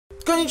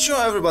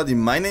Konnichiwa everybody,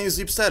 my name is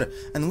Weebster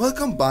and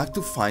welcome back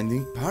to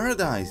Finding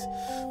Paradise.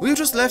 We've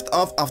just left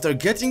off after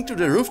getting to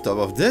the rooftop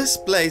of this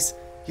place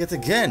yet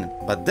again,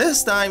 but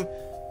this time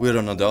we're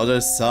on the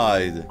other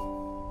side.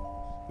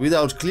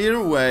 Without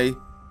clear way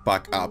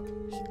back up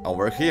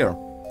over here.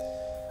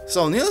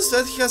 So Neil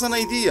said he has an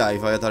idea,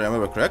 if I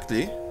remember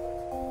correctly.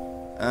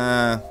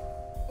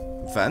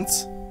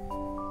 Vents?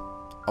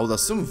 I would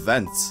assume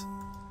vents.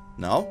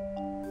 No?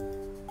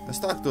 Let's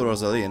talk to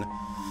Rosalind.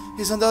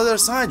 He's on the other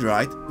side,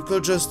 right? We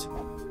could just...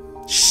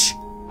 Shh!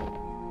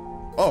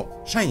 Oh,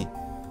 shiny!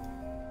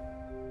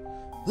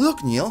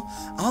 Look, Neil,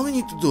 all we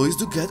need to do is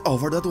to get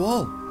over that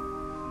wall.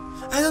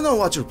 I don't know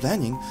what you're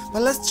planning,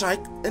 but let's try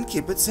and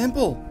keep it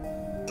simple.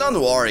 Don't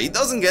worry, it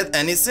doesn't get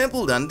any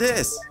simpler than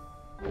this.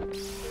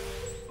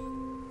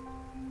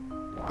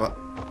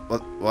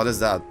 What is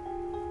that?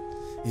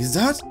 Is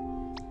that?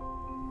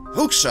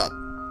 Hookshot!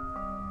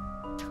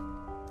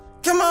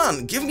 Come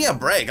on, give me a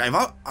break, I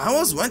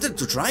was wanted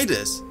to try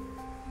this.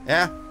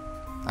 Yeah,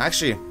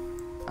 actually,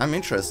 I'm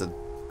interested.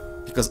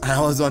 Because I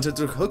always wanted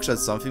to hookshot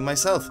something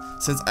myself,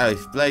 since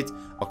I've played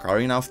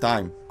Ocarina of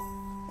Time.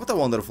 What a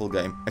wonderful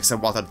game,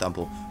 except Water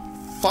Temple.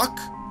 Fuck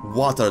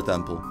Water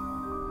Temple.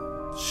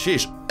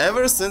 Sheesh,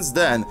 ever since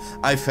then,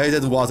 I've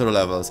hated water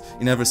levels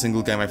in every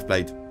single game I've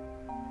played.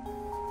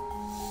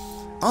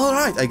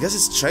 Alright, I guess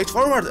it's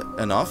straightforward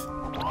enough.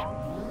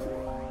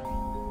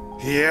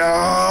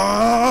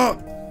 Yeah.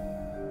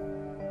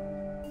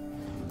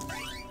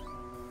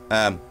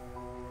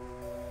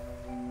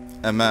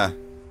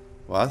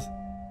 What?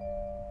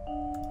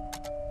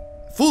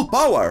 Full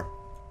power!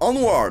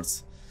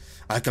 Onwards!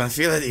 I can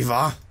feel it,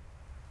 Eva!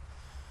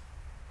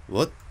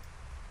 What?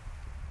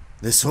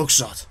 This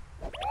hookshot!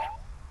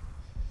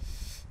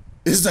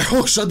 Is the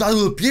hookshot that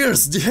will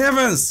pierce the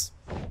heavens!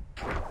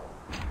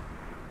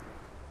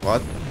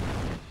 What?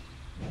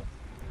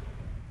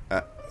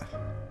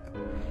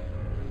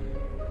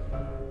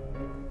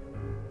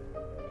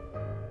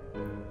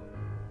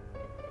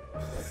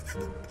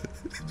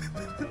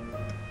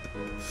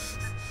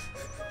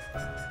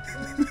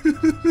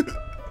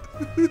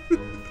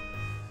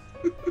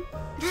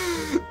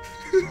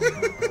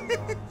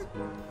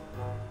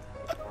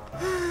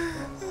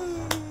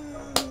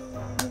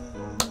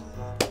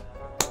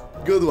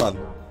 Good one.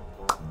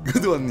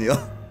 Good one,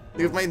 Neil.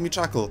 You've made me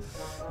chuckle.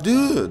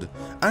 Dude,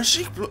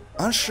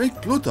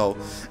 unshrink Pluto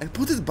and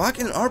put it back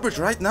in orbit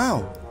right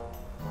now.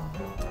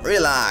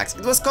 Relax,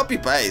 it was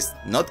copy-paste,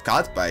 not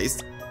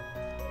cut-paste.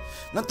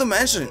 Not to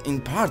mention,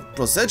 in part,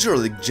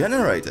 procedurally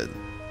generated.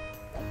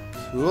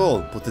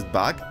 Cool, put it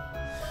back.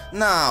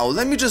 Now,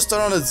 let me just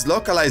turn on its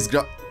localized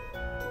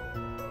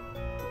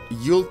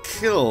You'll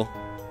kill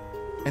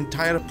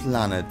entire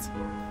planet.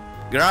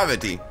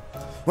 Gravity.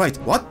 Wait,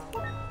 what?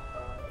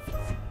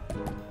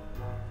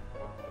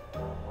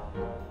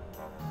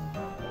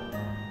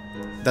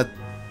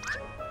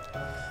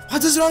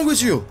 What is wrong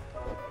with you?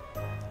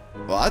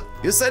 What?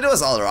 You said it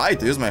was alright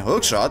to use my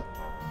hookshot.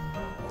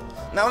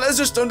 Now let's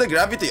just turn the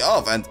gravity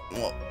off and...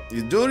 Well,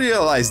 you do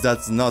realize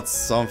that's not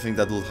something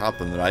that will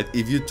happen, right?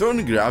 If you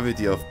turn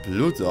gravity of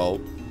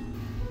Pluto...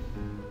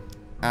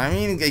 I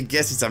mean, I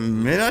guess it's a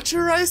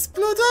miniaturized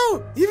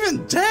Pluto?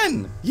 Even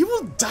then, you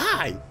will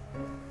die!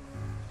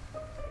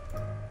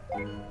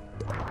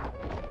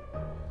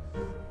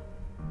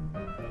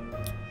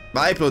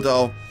 Bye,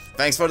 Pluto.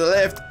 Thanks for the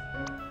lift.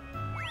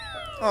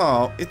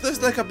 Oh, it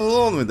looks like a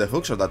balloon with a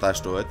hookshot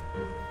attached to it.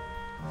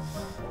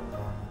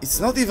 It's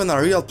not even a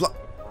real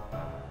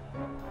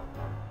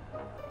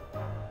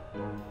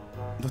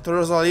Dr.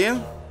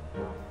 Rosalind?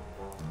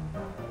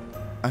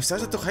 I've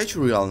started to hate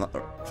you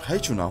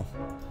now.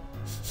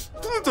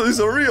 Pluto is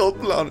a real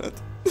planet.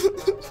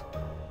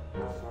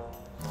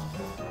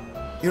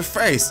 Your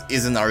face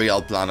isn't a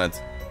real planet.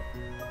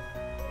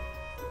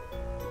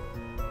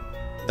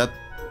 That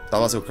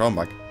was your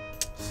comeback.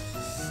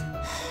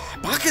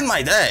 Back in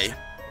my day!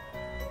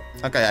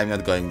 Okay, I'm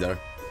not going there.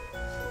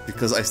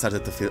 Because I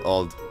started to feel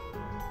old.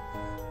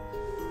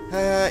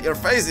 Your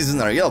face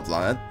isn't a real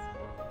planet.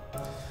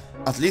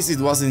 At least it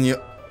was in you.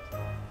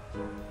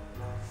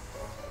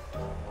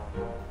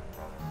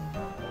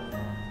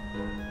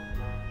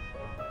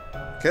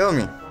 Kill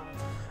me.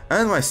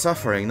 End my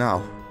suffering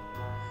now.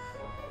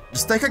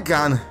 Just take a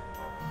gun.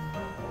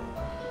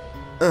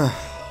 Ugh.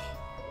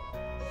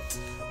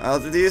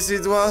 At least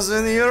it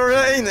wasn't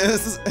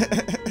Uranus.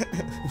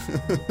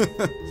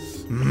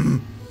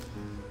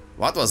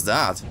 What was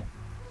that?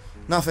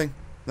 Nothing.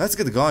 Let's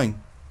get going.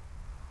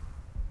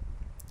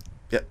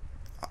 Yeah,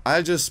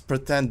 I'll just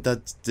pretend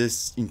that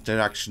this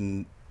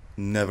interaction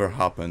never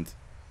happened.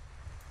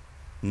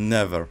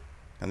 Never.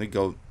 Can we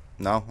go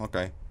now?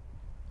 Okay.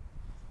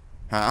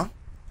 Huh?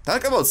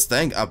 Talk about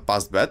staying up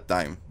past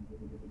bedtime.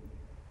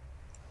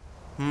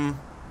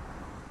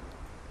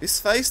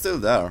 Is Faye still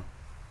there?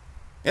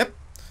 Yep.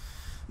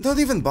 Don't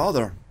even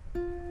bother.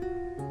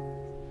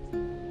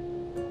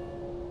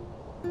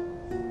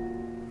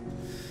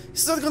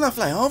 He's not gonna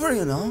fly over,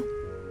 you know.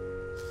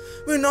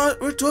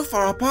 We're too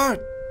far apart.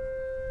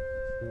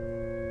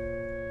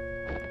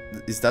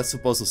 is that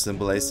supposed to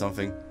symbolize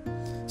something?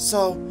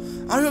 So,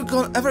 are you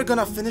ever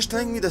gonna finish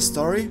telling me the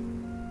story?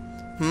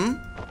 Hmm?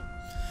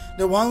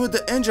 The one with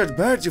the injured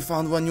bird you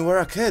found when you were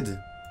a kid.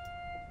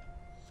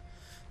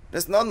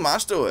 There's not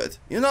much to it.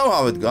 You know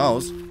how it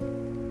goes.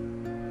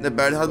 The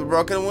bird had a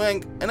broken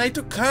wing, and I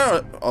took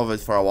care of it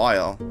for a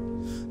while.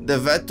 The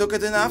vet took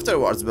it in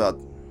afterwards, but...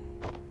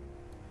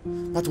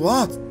 But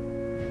what?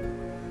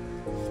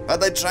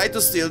 But I tried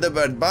to steal the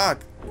bird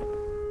back.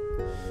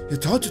 You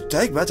thought to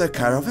take better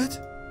care of it?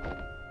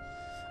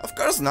 Of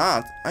course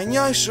not. I knew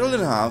I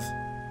shouldn't have.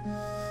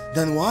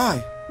 Then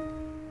why?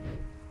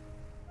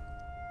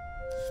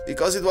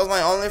 Because it was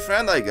my only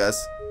friend, I guess.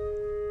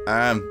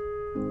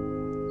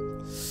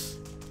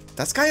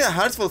 That's kinda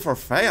hurtful for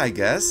Faye, I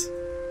guess.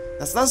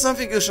 That's not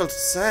something you should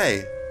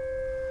say.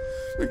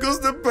 Because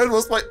the bird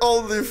was my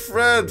only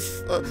friend,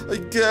 I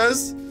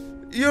guess.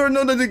 You're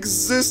not an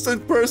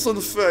existent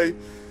person, Faye.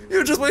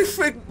 You're just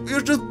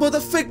but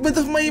a figment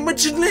of my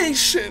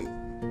imagination.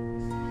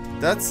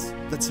 That's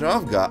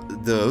rough,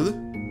 dude.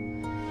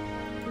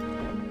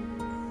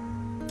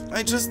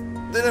 I just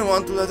didn't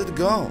want to let it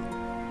go.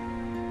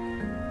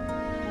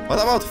 What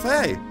about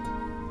Faye?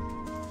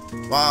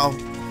 Wow,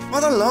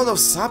 what a load of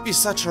sappy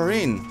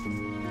saccharin.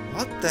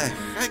 What the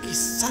heck is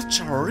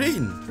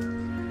saccharin?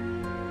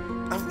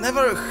 I've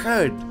never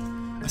heard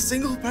a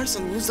single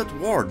person use that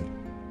word.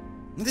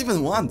 Not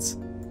even once.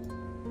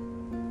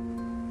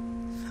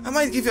 I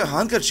might give you a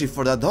handkerchief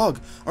for that dog,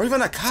 or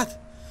even a cat,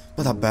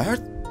 but a bird?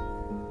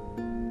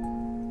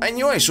 I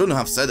knew I shouldn't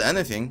have said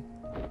anything.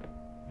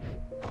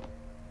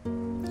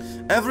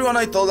 Everyone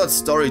I told that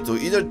story to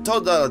either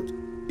thought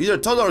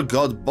or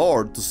got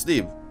bored to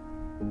sleep.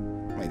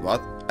 Wait,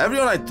 what?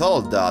 Everyone I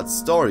told that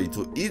story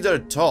to either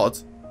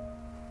thought...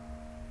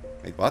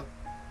 Wait, what?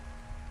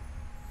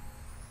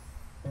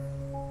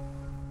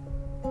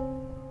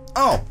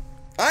 Oh,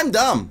 I'm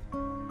dumb.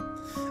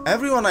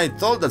 Everyone I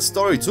told that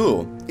story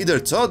to either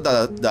thought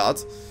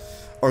that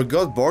or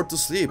got bored to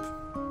sleep.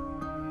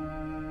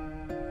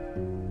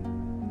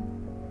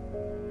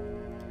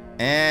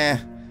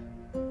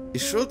 You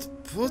should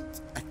put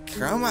a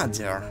comma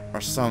there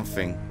or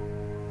something.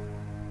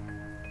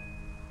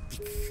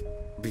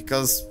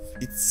 Because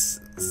it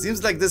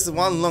seems like this is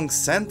one long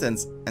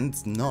sentence and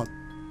it's not.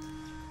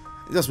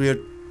 It was weird.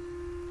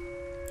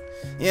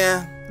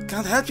 Yeah,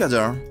 can't help you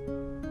there.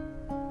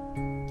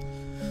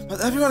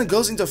 But everyone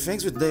goes into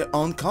things with their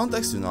own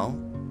context, you know.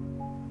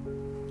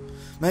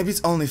 Maybe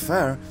it's only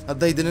fair that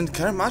they didn't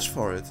care much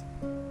for it.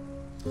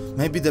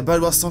 Maybe the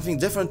bird was something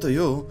different to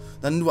you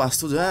than it was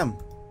to them.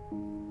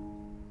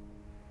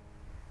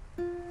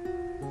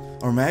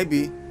 Or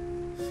maybe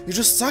you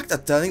just sucked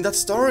at telling that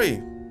story.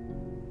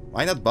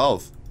 Why not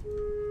both?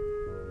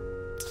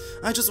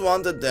 I just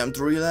wanted them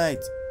to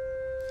relate.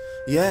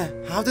 Yeah,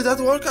 how did that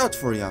work out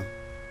for you?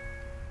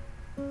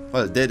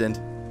 Well, it didn't.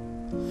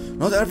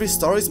 Not every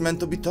story is meant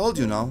to be told,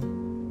 you know.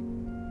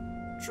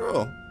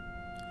 True.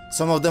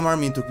 Some of them are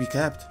meant to be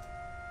kept.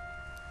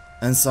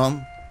 And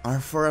some are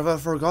forever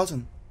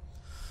forgotten.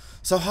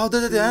 So how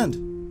did it end?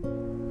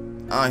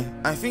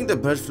 I think the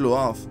bird flew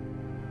off.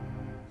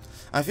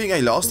 I think I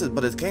lost it,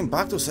 but it came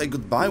back to say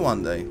goodbye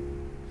one day.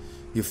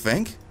 You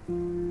think?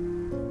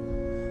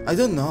 I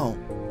don't know.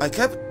 I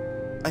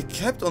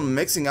kept on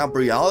mixing up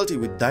reality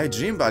with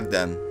daydream back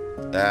then.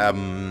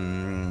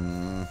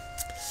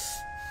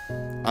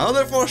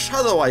 Another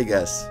foreshadow, I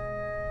guess.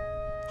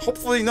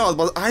 Hopefully not,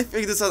 but I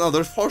think this is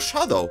another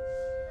foreshadow.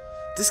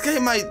 This guy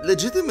might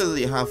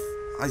legitimately have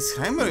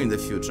Alzheimer in the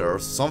future or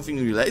something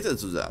related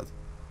to that.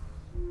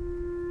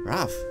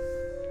 Rough.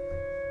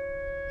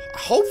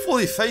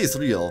 Hopefully Faye is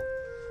real.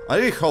 I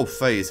really hope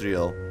Faye is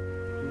real.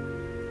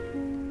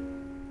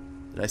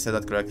 Did I say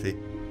that correctly?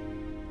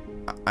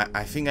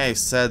 I think I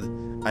said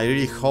I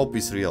really hope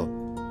it's real.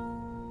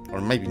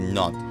 Or maybe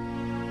not.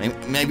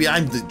 Maybe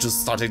I'm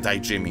just started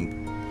daydreaming.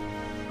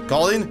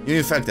 Colin, you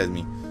infected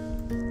me.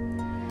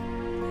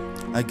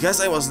 I guess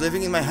I was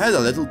living in my head a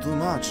little too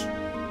much.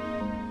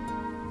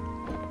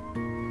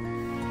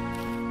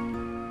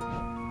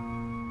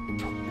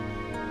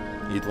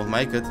 It won't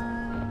make it.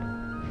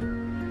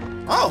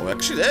 Oh,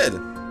 actually did.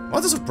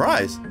 What a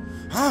surprise.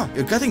 Huh,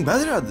 you're getting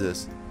better at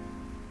this.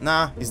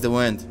 Nah, it's the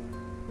wind.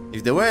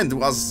 If the wind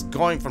was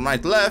going from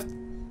right to left,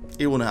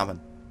 it wouldn't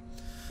happen.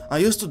 I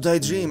used to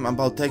daydream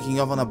about taking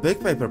off on a big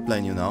paper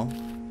plane, you know.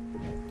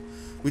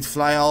 We'd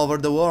fly all over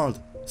the world,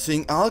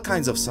 seeing all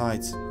kinds of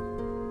sights.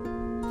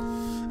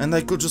 And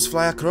I could just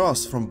fly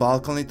across from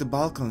balcony to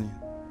balcony.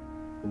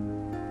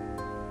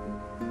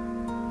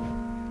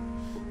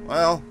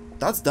 Well,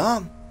 that's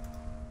done.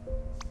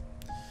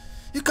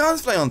 You can't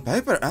fly on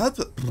paper,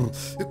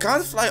 you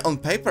can't fly on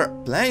paper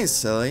planes,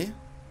 silly.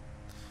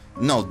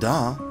 No,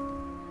 duh.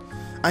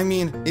 I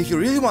mean, if you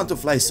really want to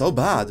fly so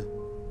bad,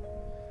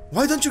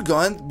 why don't you go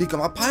and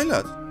become a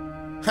pilot?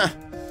 Heh.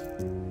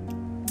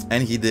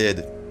 And he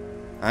did.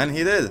 And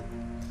he did.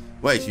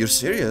 Wait, you're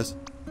serious?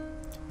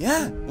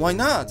 Yeah, why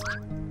not?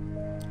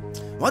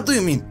 What do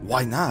you mean,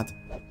 why not?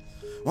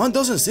 One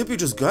doesn't simply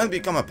just go and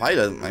become a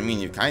pilot. I mean,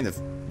 you kind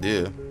of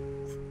do.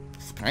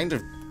 Kind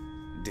of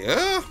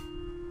Yeah.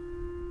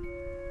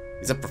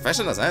 He's a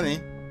professional as any.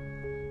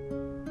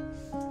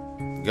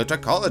 Go to a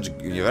college,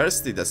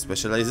 university that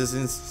specializes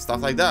in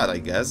stuff like that, I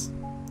guess.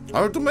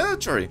 Or to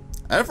military.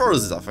 Air Force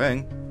is a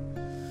thing.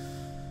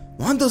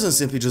 One doesn't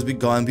simply just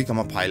go and become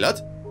a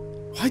pilot.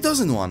 Why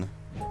doesn't one?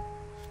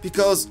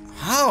 Because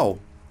how?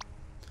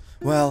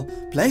 Well,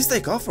 planes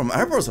take off from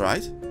airports,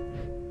 right?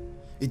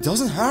 It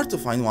doesn't hurt to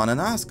find one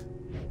and ask.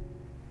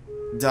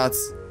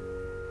 That's...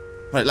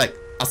 Right, like,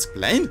 ask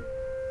plane?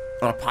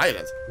 Or a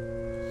pilot?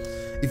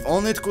 If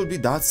only it could be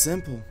that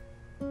simple.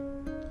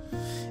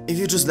 If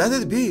you just let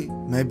it be,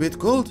 maybe it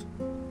could.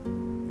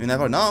 You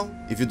never know.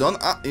 If you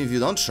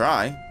don't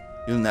try,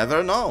 you'll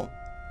never know.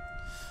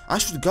 I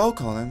should go,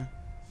 Colin.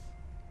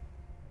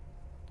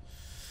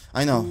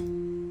 I know.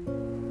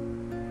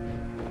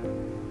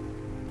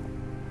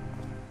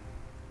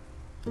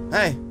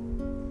 Hey.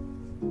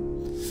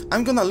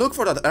 I'm gonna look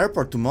for that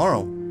airport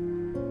tomorrow.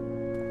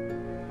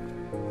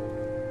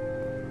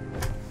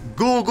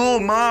 Google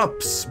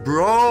Maps,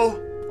 bro!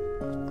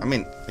 I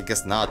mean, I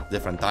guess not,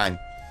 different time.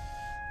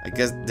 I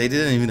guess they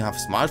didn't even have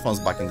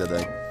smartphones back in the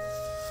day.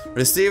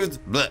 Received,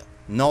 bleh,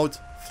 note,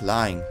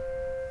 flying.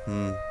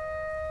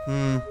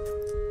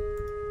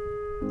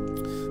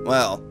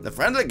 Well, the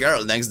friendly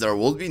girl next door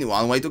would be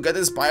one way to get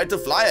inspired to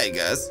fly, I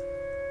guess.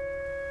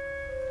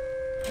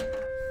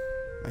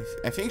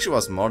 I think she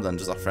was more than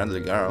just a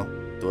friendly girl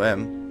to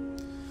him.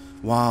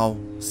 Wow,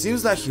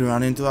 seems like he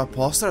ran into a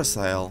poster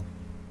sale.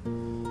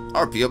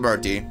 Or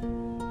puberty.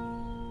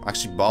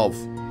 Actually, both.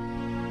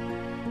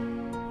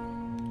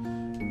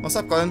 What's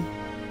up, Colin?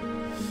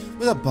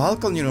 With a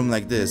balcony room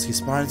like this,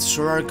 his parents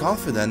sure are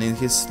confident in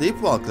his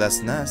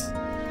sleepwalklessness.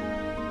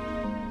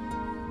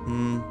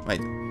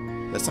 Wait,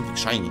 there's something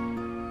shiny.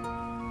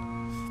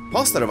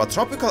 Poster of a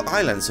tropical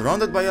island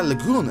surrounded by a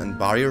lagoon and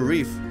barrier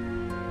reef.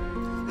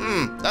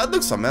 That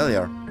looks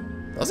familiar.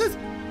 Does it?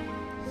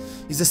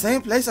 It's the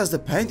same place as the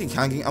painting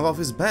hanging above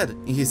his bed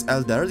in his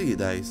elderly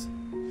days.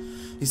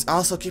 He's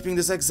also keeping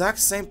this exact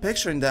same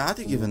picture in the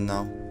attic even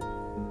now.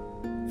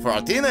 For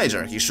a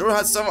teenager, he sure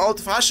had some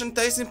old-fashioned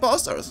taste in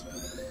posters.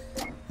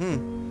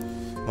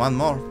 One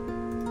more.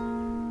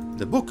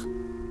 The book.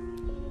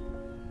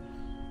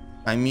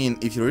 I mean,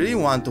 if you really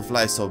want to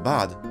fly so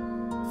bad,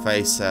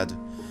 Faye said,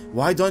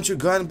 why don't you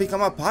go and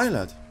become a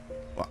pilot?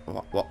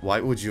 Why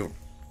would you...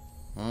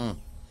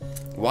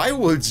 Why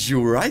would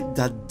you write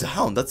that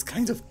down? That's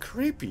kind of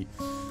creepy.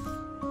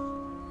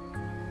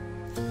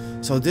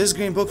 So this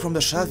green book from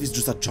the shelf is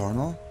just a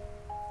journal?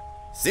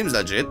 Seems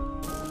legit.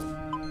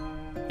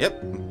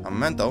 Yep, a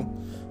memento.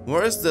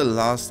 Where is the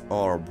last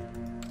orb?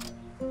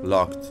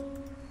 Locked.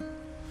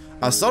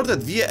 Assorted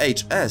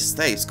VHS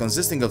tapes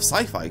consisting of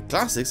sci-fi,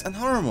 classics and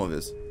horror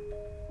movies.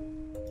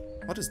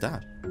 What is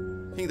that?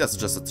 I think that's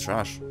just a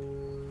trash.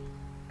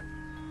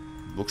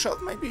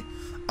 Bookshelf maybe?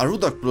 A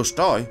Rudolph plush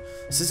toy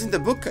sits in the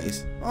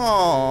bookcase.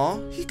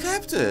 Oh, he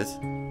kept it.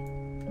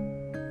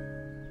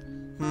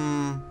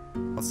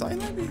 Outside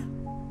maybe?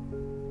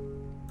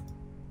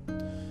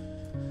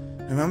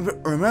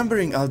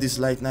 Remembering all these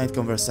late night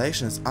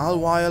conversations all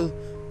while...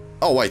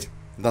 Oh wait,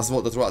 that's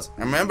what that was.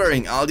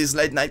 Remembering all these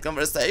late night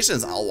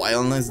conversations all while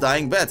on his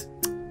dying bed.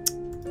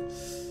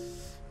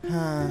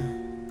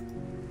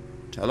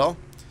 Cello?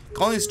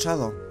 Colin's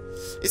cello.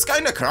 It's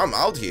kinda cram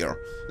out here.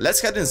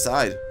 Let's head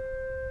inside.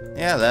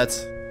 Yeah,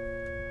 let's.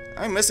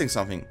 I'm missing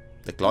something.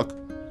 The clock?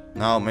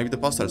 No, maybe the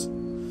posters.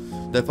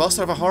 The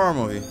poster of a horror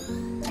movie.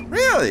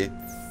 Really?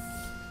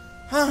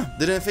 Huh,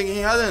 didn't think he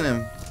had in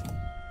him.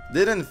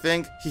 Didn't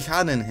think he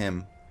had in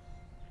him.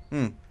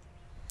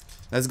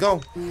 Let's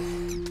go.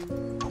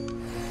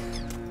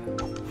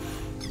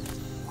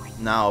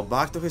 Now,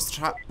 back to his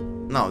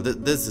No,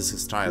 this is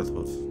his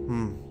childhood.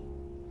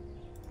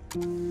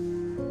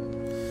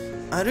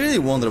 I really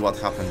wonder what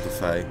happened to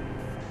Faye.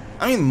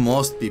 I mean,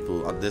 most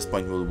people at this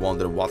point will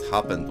wonder what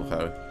happened to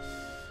her.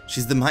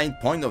 She's the main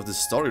point of the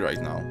story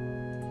right now.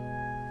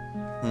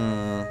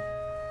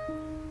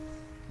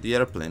 The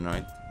airplane,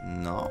 right?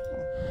 No.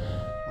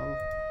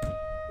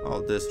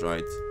 Oh, this,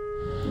 right?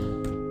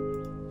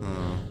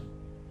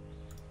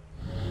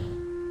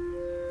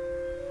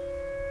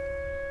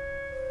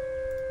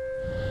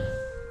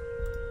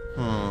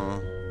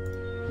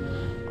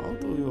 How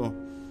do you...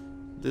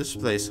 This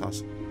place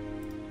has...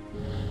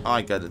 Oh,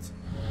 I get it.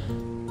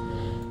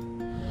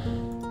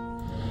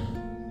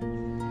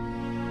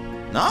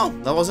 No,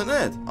 that wasn't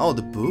it. Oh,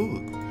 the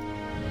book.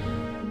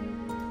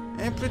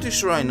 I'm pretty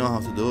sure I know how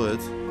to do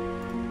it.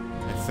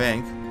 I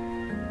think.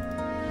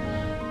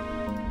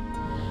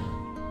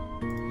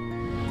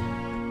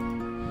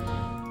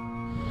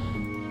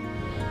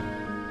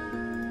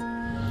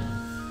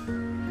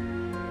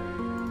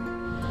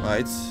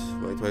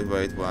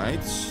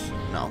 Wait.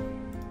 No.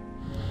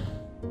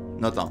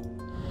 Not now.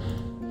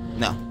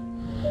 No.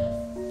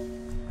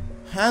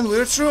 And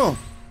we're through.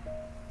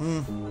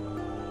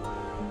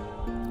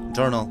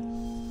 Journal.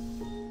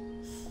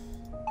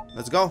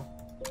 Let's go.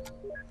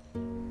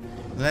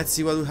 Let's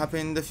see what will happen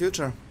in the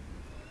future.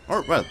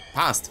 Or, well,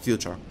 past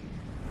future.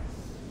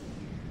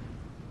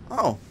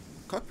 Oh,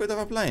 cockpit of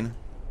a plane.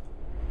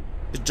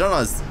 The journal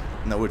is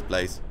in a weird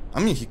place. I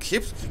mean, he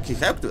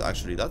helped it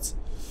actually. This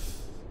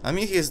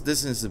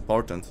is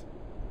important.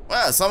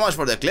 Well, so much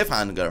for the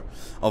cliffhanger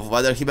of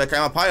whether he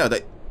became a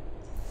pilot.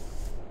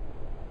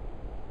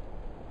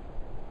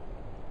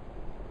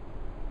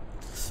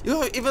 You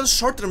have even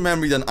shorter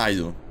memory than I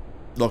do,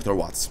 Dr.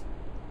 Watts.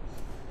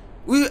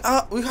 We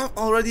have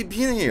already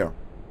been here.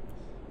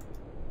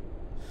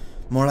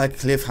 More like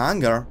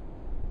cliffhanger.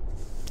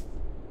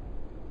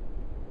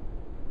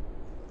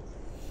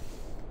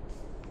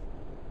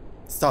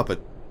 Stop it.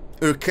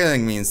 You're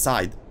killing me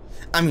inside.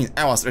 I mean,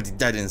 I was already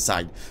dead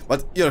inside,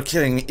 but you're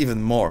killing me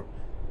even more.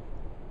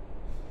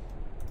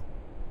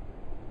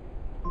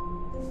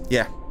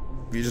 Yeah,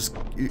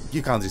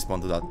 you can't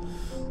respond to that.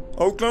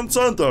 Oakland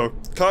Center,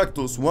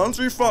 Cactus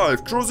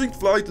 135, cruising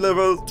flight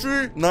level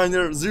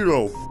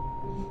 390.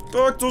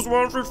 Cactus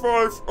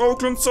 135,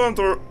 Oakland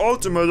Center,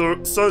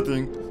 altimeter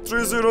setting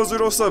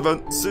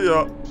 3007, see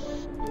ya.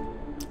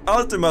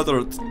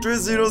 Altimeter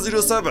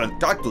 3007,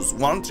 Cactus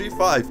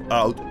 135,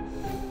 out.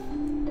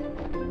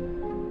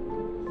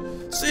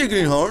 See,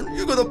 Greenhorn,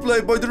 you gotta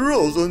play by the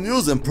rules and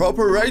use them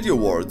proper radio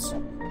words.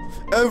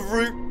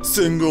 Every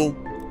single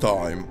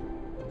time.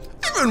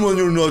 Even when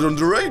you're not on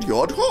the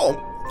radio at home,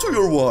 to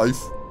your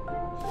wife.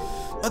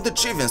 But the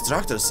chief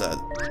instructor said,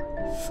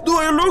 Do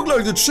I look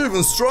like the chief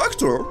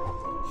instructor?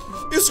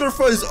 Is her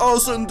face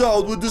also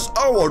endowed with this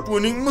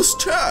award-winning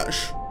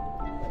mustache?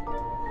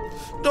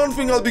 Don't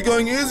think I'll be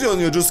going easy on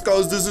you just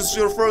cause this is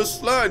your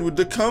first flight with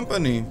the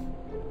company.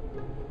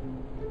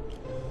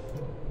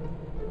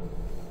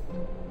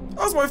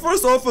 As my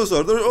first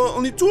officer, there are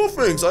only two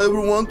things I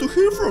ever want to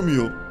hear from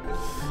you.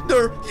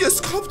 They're yes,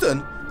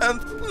 Captain,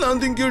 and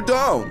landing gear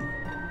down.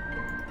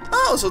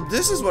 Oh, so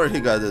this is where he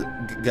got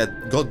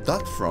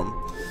that from.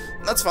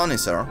 That's funny,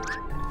 sir.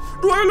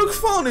 Do I look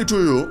funny to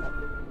you?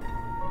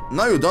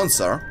 No, you don't,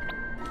 sir.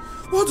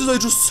 What did I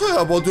just say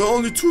about the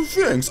only two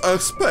things I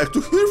expect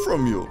to hear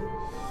from you?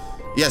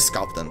 Yes,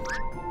 Captain.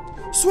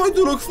 So I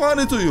do look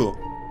funny to you.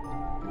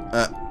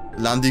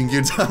 Landing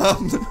gear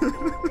down.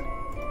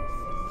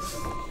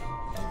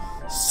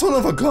 Son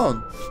of a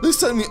gun! They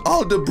sent me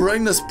all the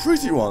brainless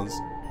pretty ones.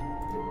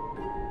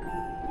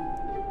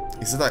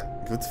 Is it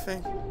a good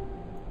thing?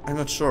 I'm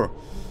not sure.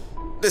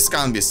 This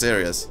can't be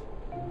serious.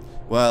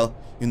 Well,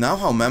 you know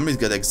how memories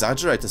get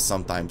exaggerated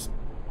sometimes.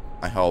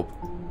 I hope.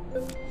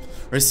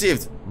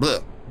 Received.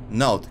 Bleh.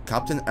 Note,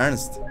 Captain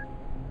Ernst.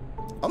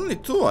 Only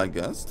two, I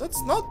guess.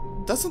 That's not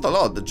a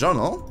lot. The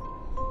journal.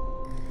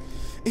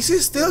 Is he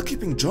still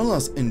keeping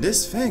journals in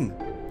this thing?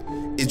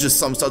 It's just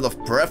some sort of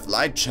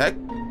pre-flight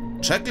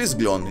checklist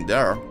glue in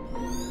there.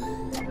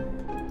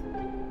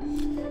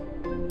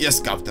 Yes,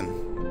 Captain.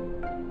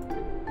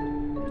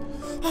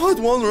 I had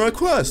one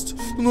request.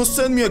 Do not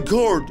send me a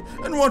guard.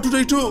 And what do?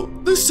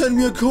 They send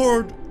me a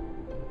guard.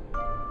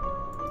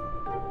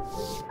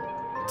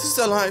 This is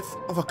the life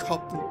of a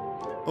captain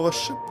of a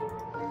ship.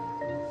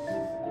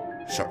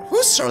 Sure.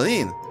 Who's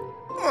Charlene?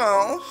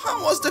 Well,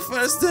 how was the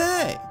first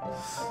day?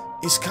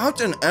 Is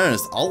Captain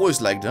Ernst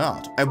always like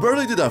that? I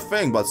barely did a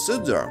thing but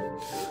sit there.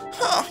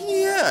 Oh,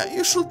 yeah,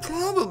 you should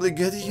probably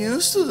get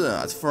used to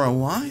that for a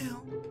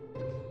while.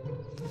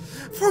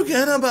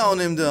 Forget about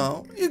him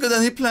though. You got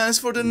any plans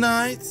for the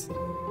night?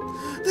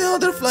 The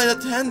other flight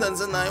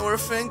attendants and I were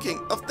thinking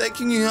of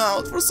taking you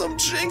out for some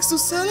drinks to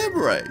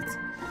celebrate.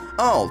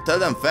 Oh, tell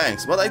them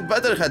thanks, but I'd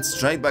better head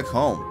straight back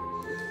home.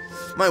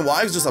 My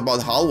wife's just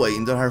about halfway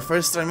into her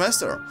first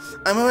trimester.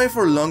 I'm away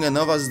for long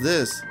enough as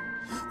this.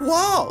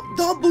 Wow,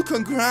 double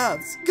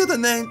congrats! Got a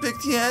name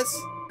picked yet?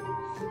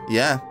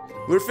 Yeah,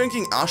 we're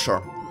thinking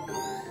Asher.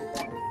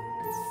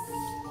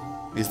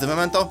 Is the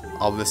memento?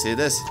 Obviously it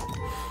is.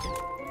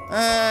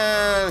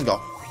 And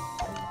go.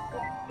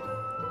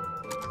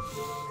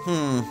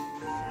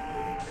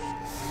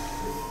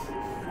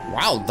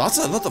 Wow, that's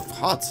a lot of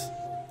hot.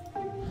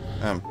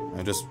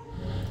 I just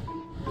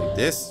like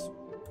this,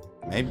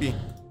 maybe.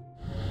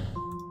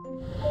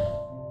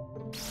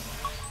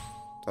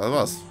 That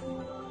was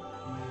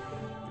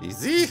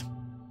easy.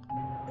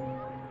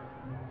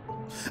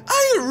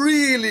 I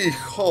really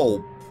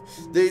hope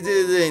they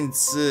didn't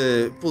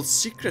put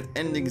secret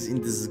endings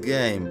in this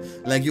game.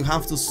 Like you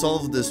have to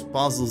solve these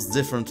puzzles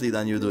differently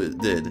than you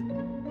did.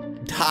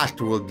 That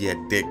would be a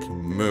dick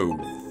move.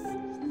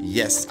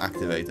 Yes,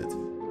 activated.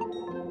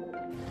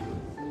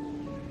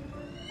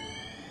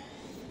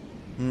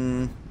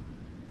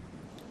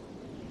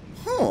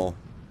 Oh.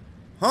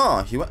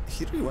 Huh, he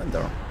really went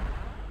there.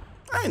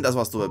 I mean, that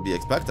was to be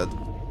expected.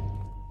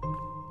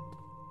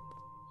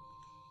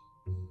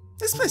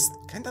 This place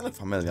kinda look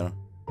familiar.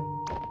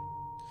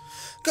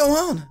 Go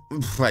on!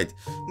 Wait,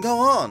 go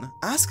on,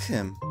 ask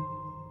him.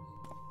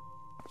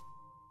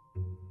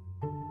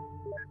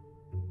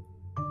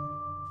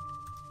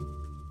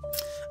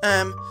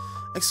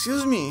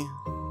 Excuse me.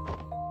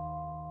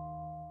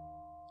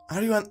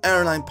 Are you an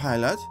airline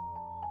pilot?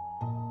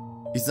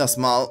 It's a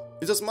small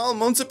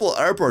municipal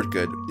airport,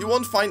 kid. You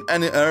won't find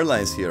any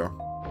airlines here.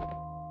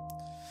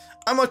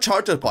 I'm a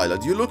charter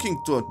pilot. You looking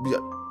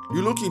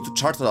to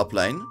charter a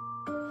plane?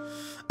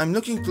 I'm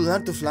looking to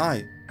learn to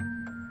fly.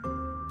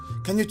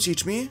 Can you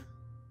teach me?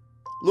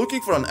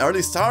 Looking for an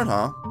early start,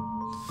 huh?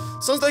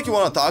 Sounds like you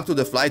wanna talk to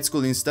the flight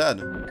school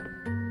instead.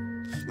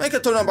 Make a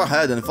turn up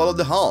ahead and follow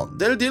the hall.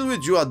 They'll deal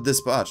with you at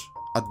dispatch.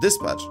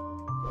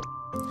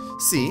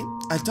 See,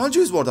 I told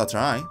you it's worth a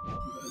try.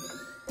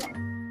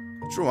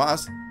 True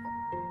was.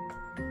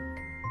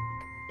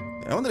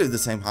 I wonder if it's the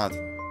same hat.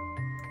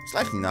 It's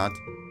likely not.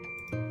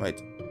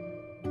 Wait.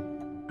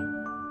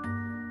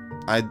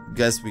 I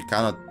guess we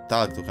cannot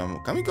talk to him.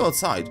 Can we go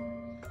outside?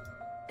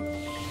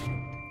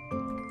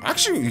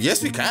 Actually,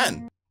 yes we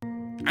can.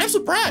 I'm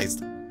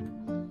surprised.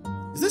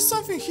 Is there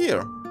something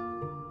here?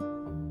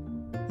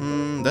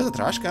 There's a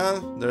trash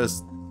can.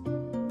 There's...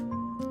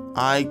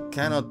 I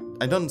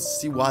don't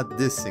see what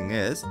this thing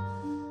is.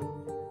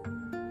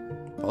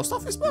 Post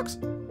office box?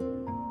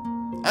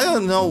 I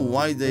don't know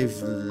why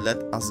they've let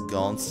us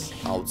guns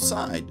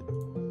outside.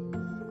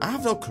 I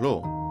have no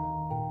clue.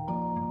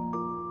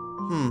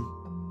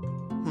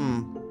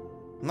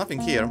 Nothing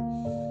here.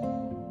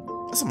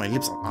 Also, my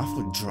lips are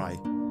awfully dry.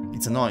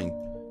 It's annoying.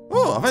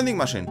 Oh, a vending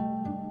machine.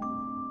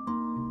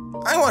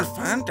 I want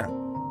Fanta.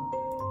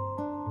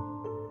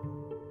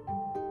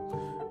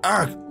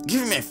 Arg,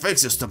 give me a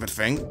fix, you stupid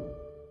thing.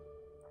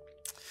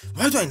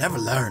 Why do I never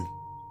learn?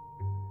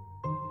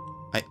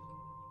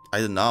 I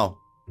don't know.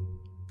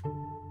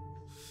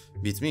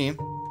 Beats me.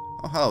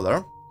 Oh, hello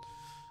there.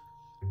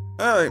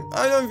 Hey,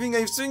 I don't think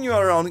I've seen you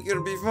around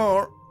here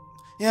before.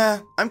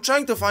 Yeah, I'm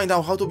trying to find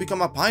out how to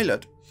become a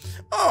pilot.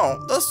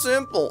 Oh, that's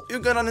simple.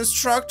 You get an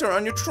instructor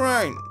and you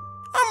train.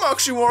 I'm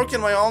actually working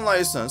my own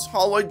license,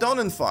 halfway done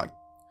in fact.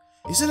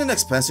 Isn't it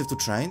expensive to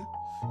train?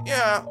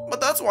 Yeah,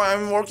 but that's why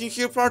I'm working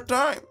here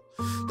part-time.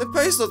 The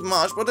pay's not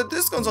much, but the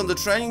discounts on the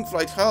training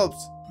flight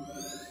helps.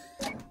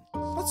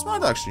 That's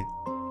smart actually.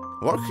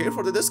 Work here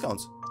for the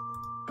discounts.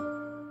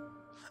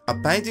 A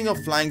painting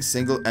of flying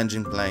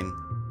single-engine plane.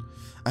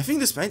 I think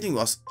this painting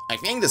was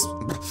hanging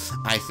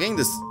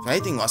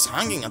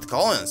at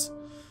COLIN'S.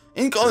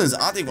 In COLIN'S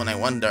attic when I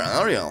went there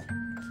earlier.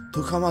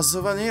 To come as a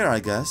souvenir, I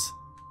guess.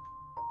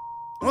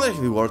 I wonder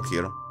if he worked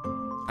here.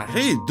 I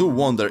really do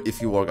wonder if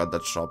he worked at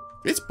that shop.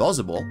 It's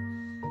possible.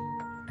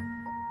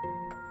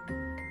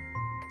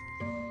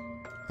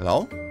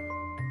 Hello?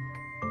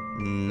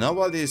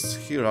 Nobody's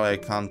here I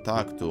can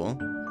talk to.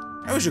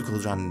 I wish you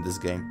could run in this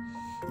game.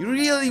 You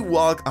really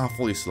walk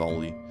awfully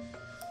slowly.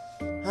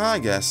 I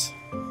guess.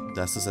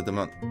 That's the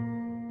settlement.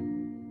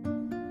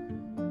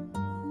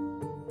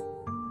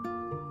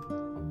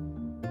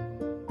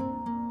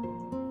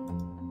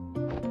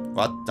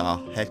 What the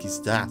heck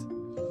is that?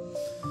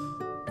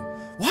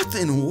 What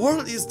in the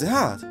world is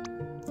that?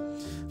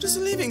 Just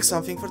leaving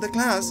something for the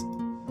class.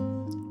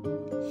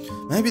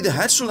 Maybe the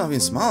head should have been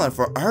smaller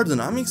for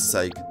aerodynamics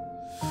sake.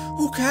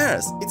 Who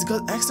cares? It's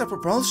got extra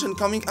propulsion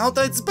coming out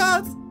of its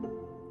butt.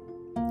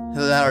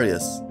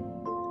 Hilarious.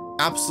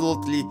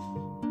 Absolutely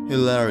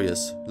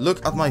hilarious.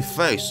 Look at my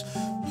face.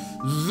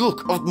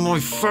 Look at my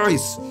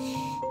face.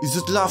 Is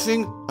it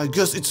laughing? I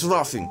guess it's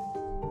laughing.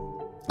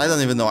 I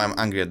don't even know why I'm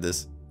angry at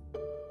this.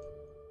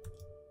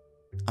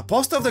 A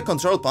poster of the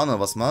control panel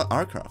of a small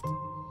aircraft.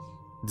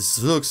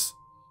 This looks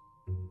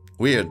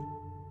weird.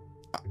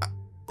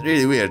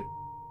 Really weird.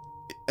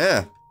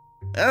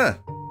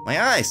 My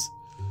eyes.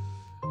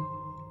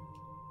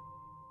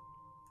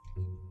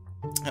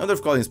 I wonder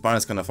if Colin's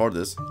parents can afford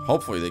this.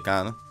 Hopefully they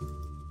can.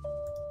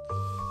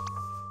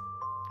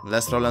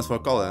 Less problems for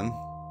Colin.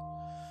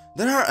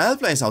 There are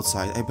airplanes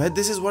outside. I bet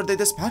this is where they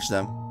dispatch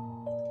them.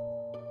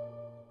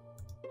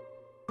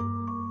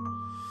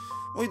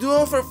 We do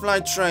offer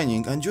flight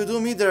training and you do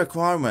meet the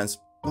requirements,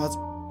 but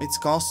it's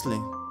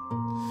costly.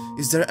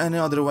 Is there any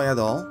other way at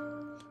all?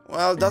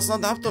 Well, that's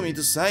not up to me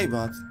to say,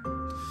 but...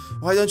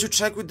 Why don't you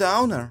check with the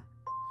owner?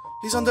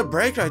 He's on the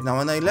break right now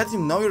and I let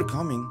him know you're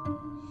coming.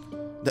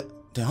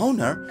 The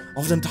owner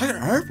of the entire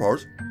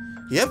airport?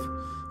 Yep,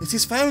 it's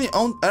his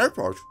family-owned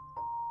airport.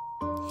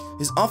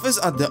 His office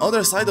at the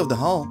other side of the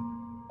hall.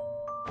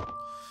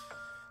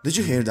 Did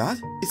you hear that?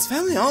 It's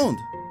family-owned.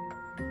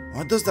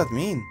 What does that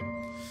mean?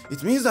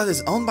 It means that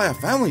it's owned by a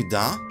family,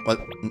 duh.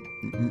 Well,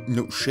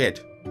 no shit.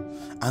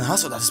 And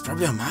also that it's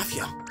probably a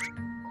mafia.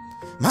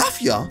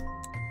 Mafia?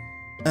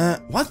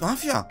 What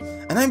mafia?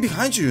 And I'm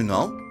behind you, you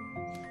know?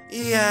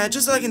 Yeah,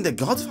 just like in The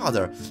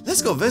Godfather.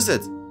 Let's go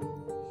visit.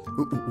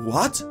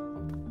 What?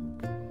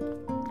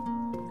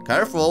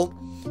 Careful,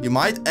 you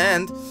might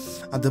end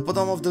at the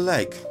bottom of the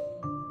lake.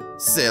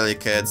 Silly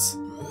kids.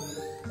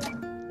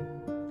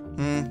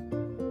 You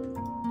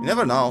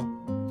never know.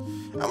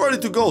 I'm ready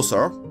to go,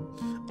 sir.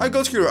 I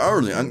got here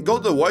early and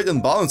got the weight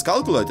and balance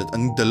calculated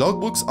and the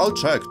logbooks all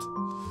checked.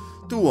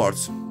 2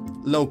 words.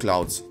 Low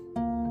clouds.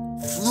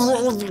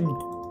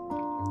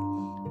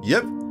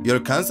 Yep, you're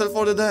cancelled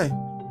for the day.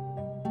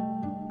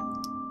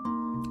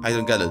 I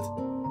don't get it.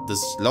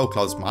 Does low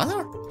clouds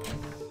matter?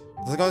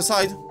 Let's go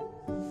inside.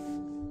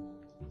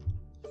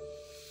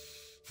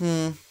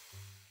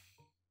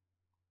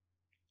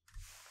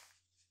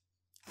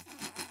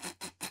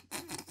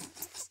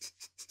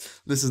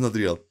 This is not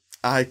real.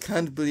 I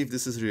can't believe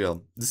this is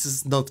real. This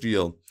is not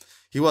real.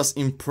 He was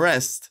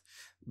impressed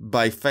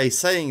by face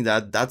saying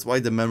that, that's why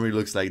the memory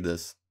looks like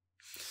this.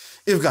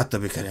 You've got to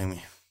be kidding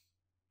me.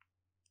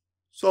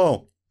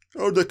 So,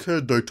 you're the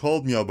kid they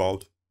told me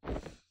about.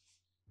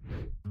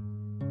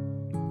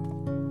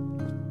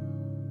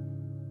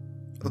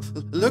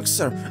 Look,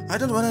 sir, I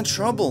don't want any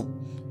trouble.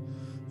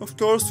 Of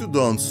course you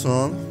don't,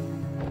 son.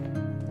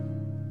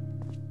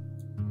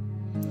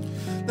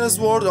 There's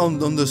word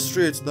on the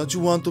street that you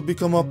want to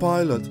become a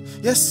pilot.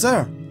 Yes,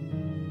 sir.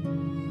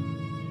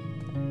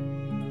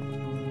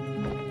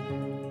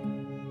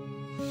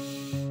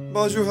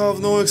 But you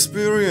have no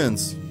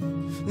experience.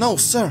 No,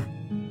 sir.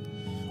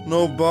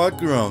 No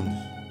background.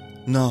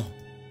 No.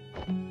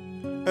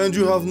 And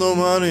you have no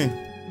money.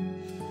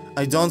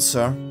 I don't,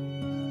 sir.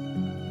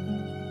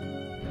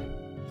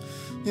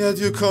 Yet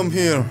you come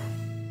here,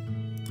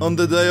 on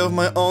the day of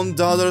my own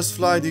daughter's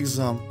flight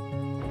exam,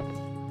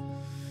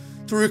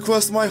 to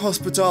request my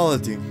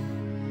hospitality,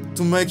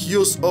 to make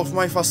use of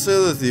my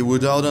facility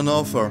without an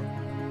offer.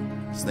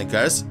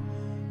 Snickers?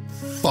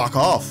 Fuck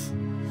off!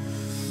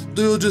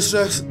 Do you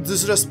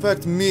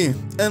disrespect me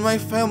and my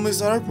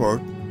family's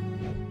airport?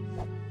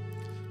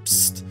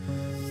 Psst!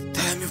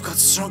 Tell him you've got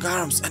strong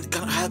arms and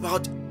can help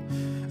out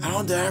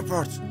around the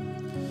airport.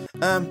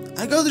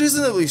 I got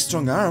reasonably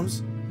strong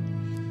arms.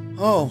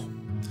 Oh,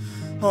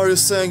 are you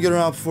saying you're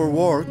up for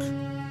work?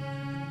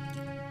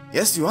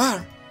 Yes, you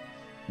are.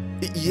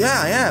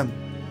 Yeah, I am.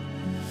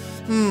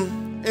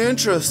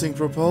 Interesting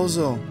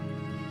proposal.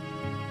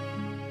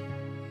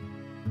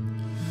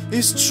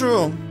 It's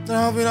true, there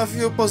have been a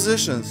few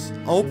positions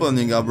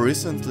opening up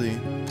recently.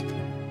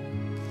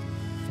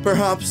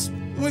 Perhaps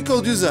we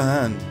could use a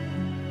hand.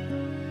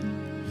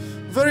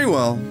 Very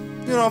well,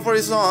 your offer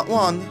is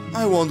one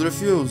I won't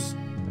refuse.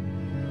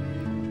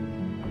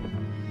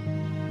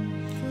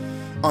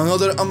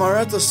 Another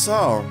amaretto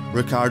sour,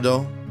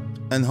 Ricardo,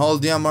 and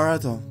hold the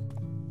amaretto.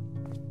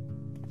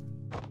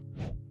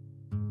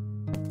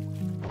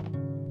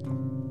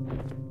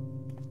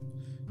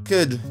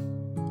 Kid,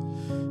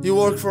 you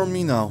work for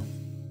me now,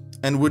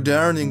 and with the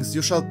earnings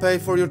you shall pay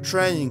for your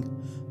training,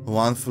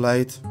 one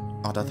flight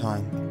at a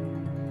time.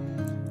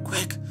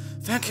 Quick,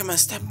 thank him and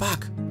step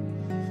back.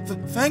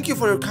 Thank you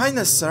for your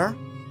kindness, sir.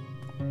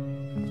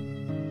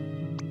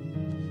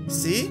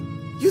 See?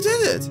 You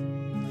did it!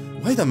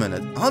 Wait a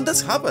minute, all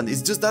that's happened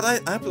is just that I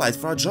applied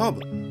for a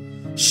job.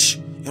 Shh,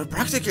 you're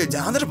practically the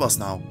underboss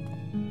now.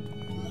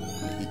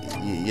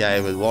 Yeah,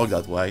 it will work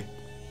that way.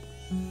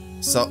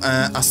 So,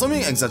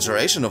 assuming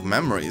exaggeration of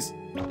memories,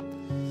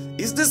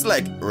 is this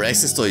like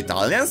racist to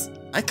Italians?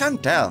 I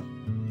can't tell.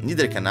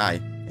 Neither can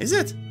I. Is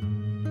it?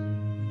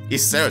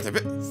 It's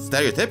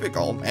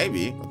stereotypical,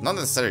 maybe, but not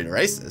necessarily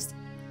racist.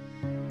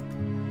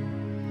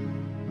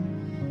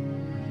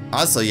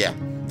 Also, yeah,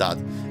 that.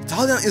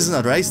 Italian isn't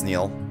a race,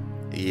 Neil.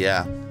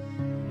 Yeah,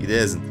 it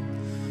isn't.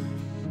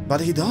 But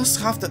he does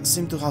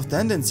seem to have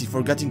tendency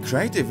for getting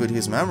creative with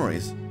his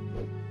memories.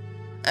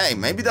 Hey,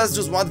 maybe that's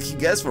just what he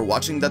gets for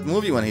watching that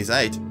movie when he's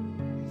 8.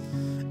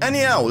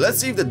 Anyhow, let's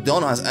see if the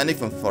Don has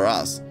anything for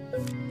us.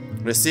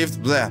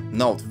 Received, bleh,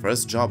 note,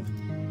 first job.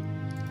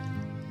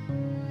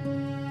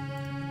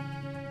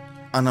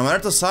 An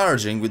amaretto sour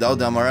drink without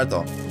the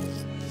amaretto.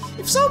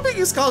 If something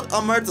is called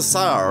amaretto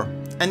sour,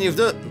 and if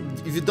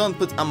you don't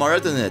put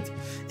amaretto in it,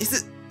 is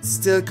it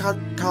still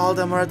called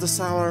amaretto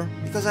sour?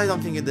 Because I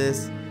don't think it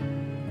is.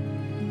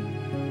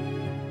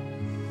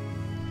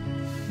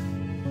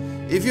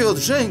 If you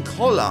drink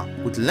cola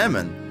with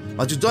lemon,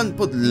 but you don't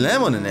put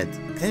lemon in it,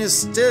 can you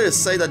still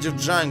say that you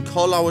drank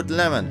cola with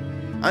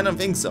lemon? I don't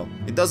think so.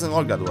 It doesn't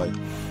work that way.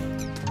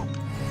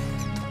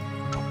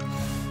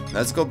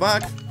 Let's go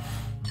back.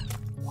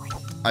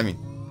 I mean,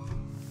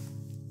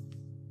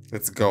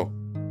 let's go.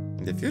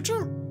 In the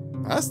future?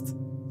 Past?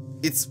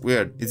 It's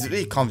weird. It's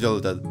really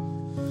convoluted.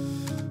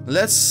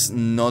 Let's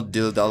not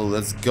do that.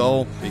 Let's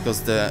go.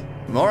 Because the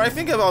more I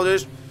think about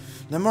it,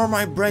 the more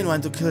my brain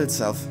wants to kill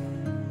itself.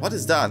 What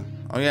is that?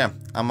 Oh yeah,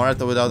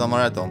 amaretto without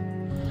amaretto.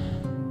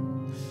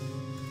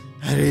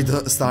 I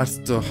really start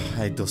to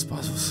hate those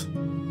puzzles.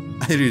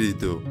 I really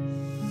do.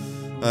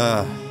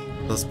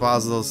 Those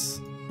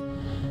puzzles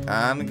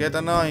can get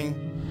annoying.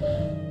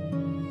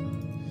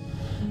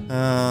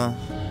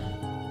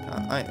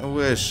 I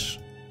wish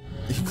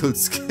you could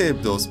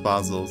skip those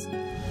puzzles.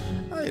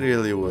 I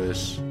really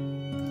wish.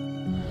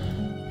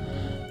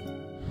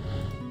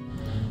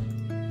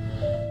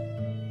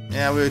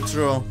 Yeah, we're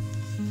true.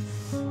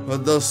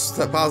 But those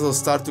puzzles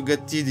start to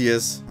get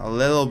tedious a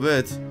little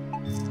bit.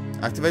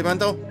 Activate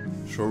Mento?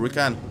 Sure we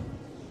can.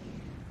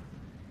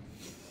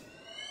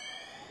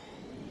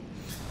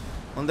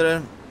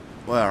 Wonder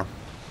where?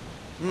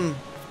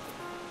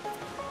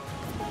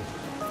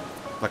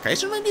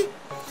 Vacation maybe?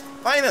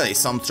 Finally,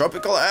 some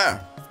tropical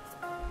air.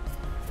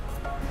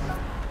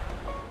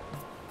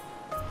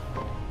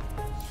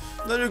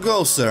 There you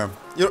go, sir.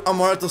 Your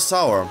amaretto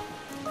sour.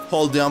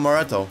 Hold the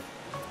amaretto.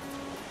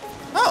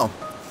 Oh,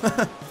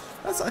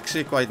 that's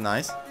actually quite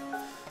nice.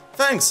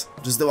 Thanks,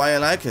 just the way I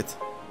like it.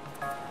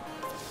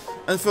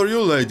 And for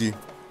you, lady,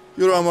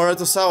 your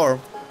amaretto sour.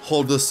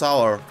 Hold the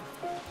sour.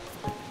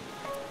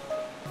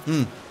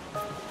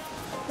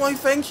 Why,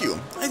 thank you.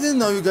 I didn't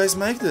know you guys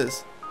make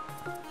this.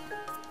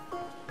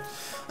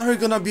 Are you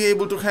gonna be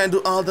able to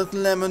handle all that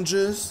lemon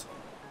juice?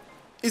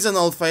 It's an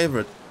old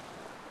favorite.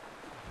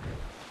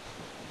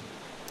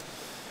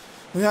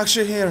 We're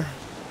actually here.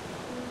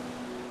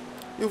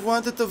 You've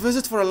wanted to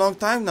visit for a long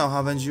time now,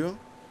 haven't you?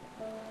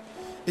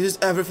 Is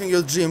it everything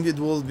you dreamed it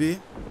would be?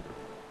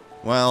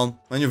 Well,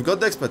 when you've got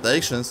the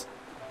expectations.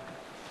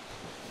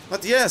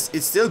 But yes,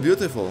 it's still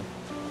beautiful.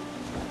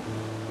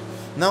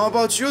 Now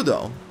about you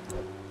though.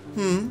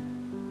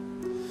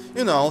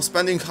 You know,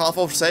 spending half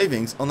of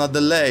savings on a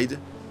delayed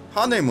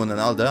honeymoon and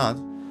all that.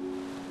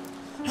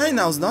 Hey,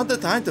 now's not the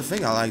time to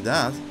think like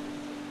that.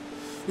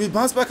 We'll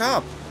bounce back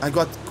up. I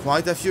got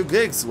quite a few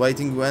gigs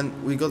waiting when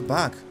we got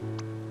back.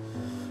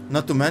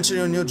 Not to mention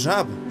your new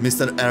job,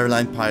 Mr.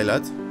 Airline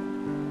Pilot.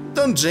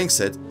 Don't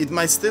jinx it, it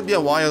might still be a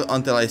while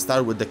until I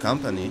start with the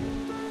company.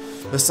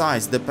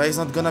 Besides, the pay's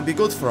not gonna be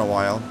good for a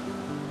while.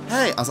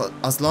 Hey,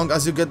 as long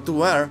as you get to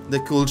wear the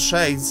cool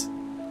shades.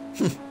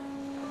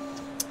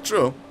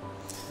 True.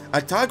 I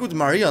talked with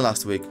Maria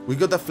last week. We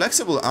got the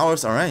flexible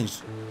hours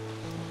arranged.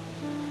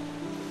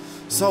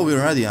 So we're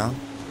ready, huh?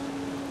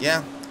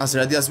 Yeah, as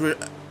ready as we're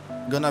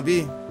gonna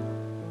be.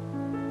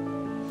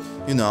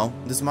 You know,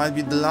 this might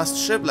be the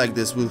last trip like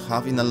this we'll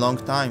have in a long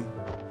time.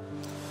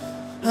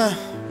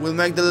 We'll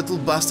make the little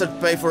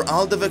bastard pay for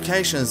all the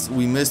vacations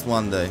we missed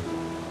one day.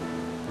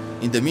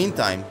 In the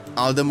meantime,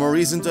 all the more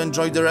reason to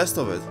enjoy the rest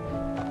of it.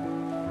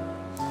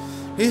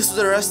 Here's to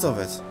the rest of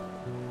it.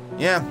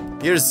 Yeah,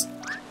 here's...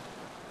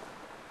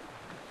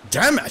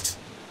 Damn it!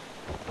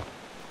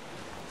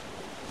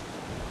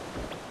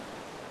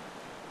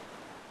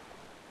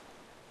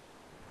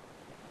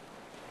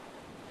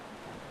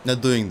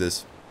 Not doing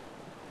this.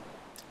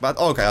 But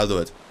okay, I'll do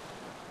it.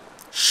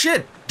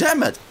 Shit!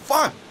 Damn it!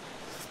 Fuck!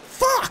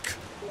 Fuck!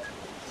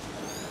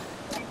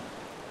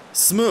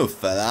 Smooth,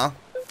 fella.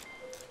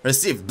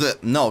 Received the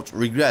note,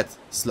 regret,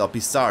 sloppy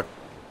start.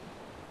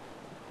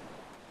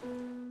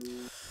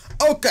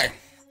 Okay,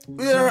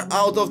 we are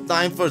out of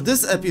time for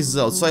this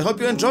episode, so I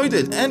hope you enjoyed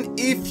it, and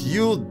if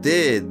you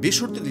did, be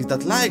sure to leave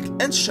that like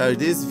and share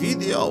this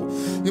video.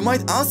 You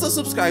might also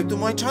subscribe to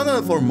my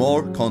channel for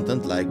more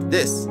content like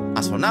this.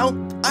 As for now,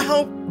 I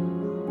hope...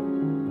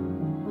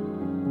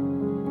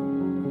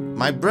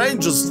 My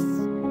brain just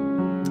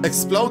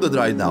exploded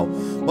right now.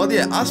 But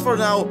yeah, as for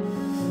now,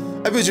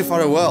 I bid you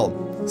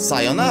farewell.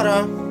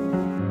 Sayonara!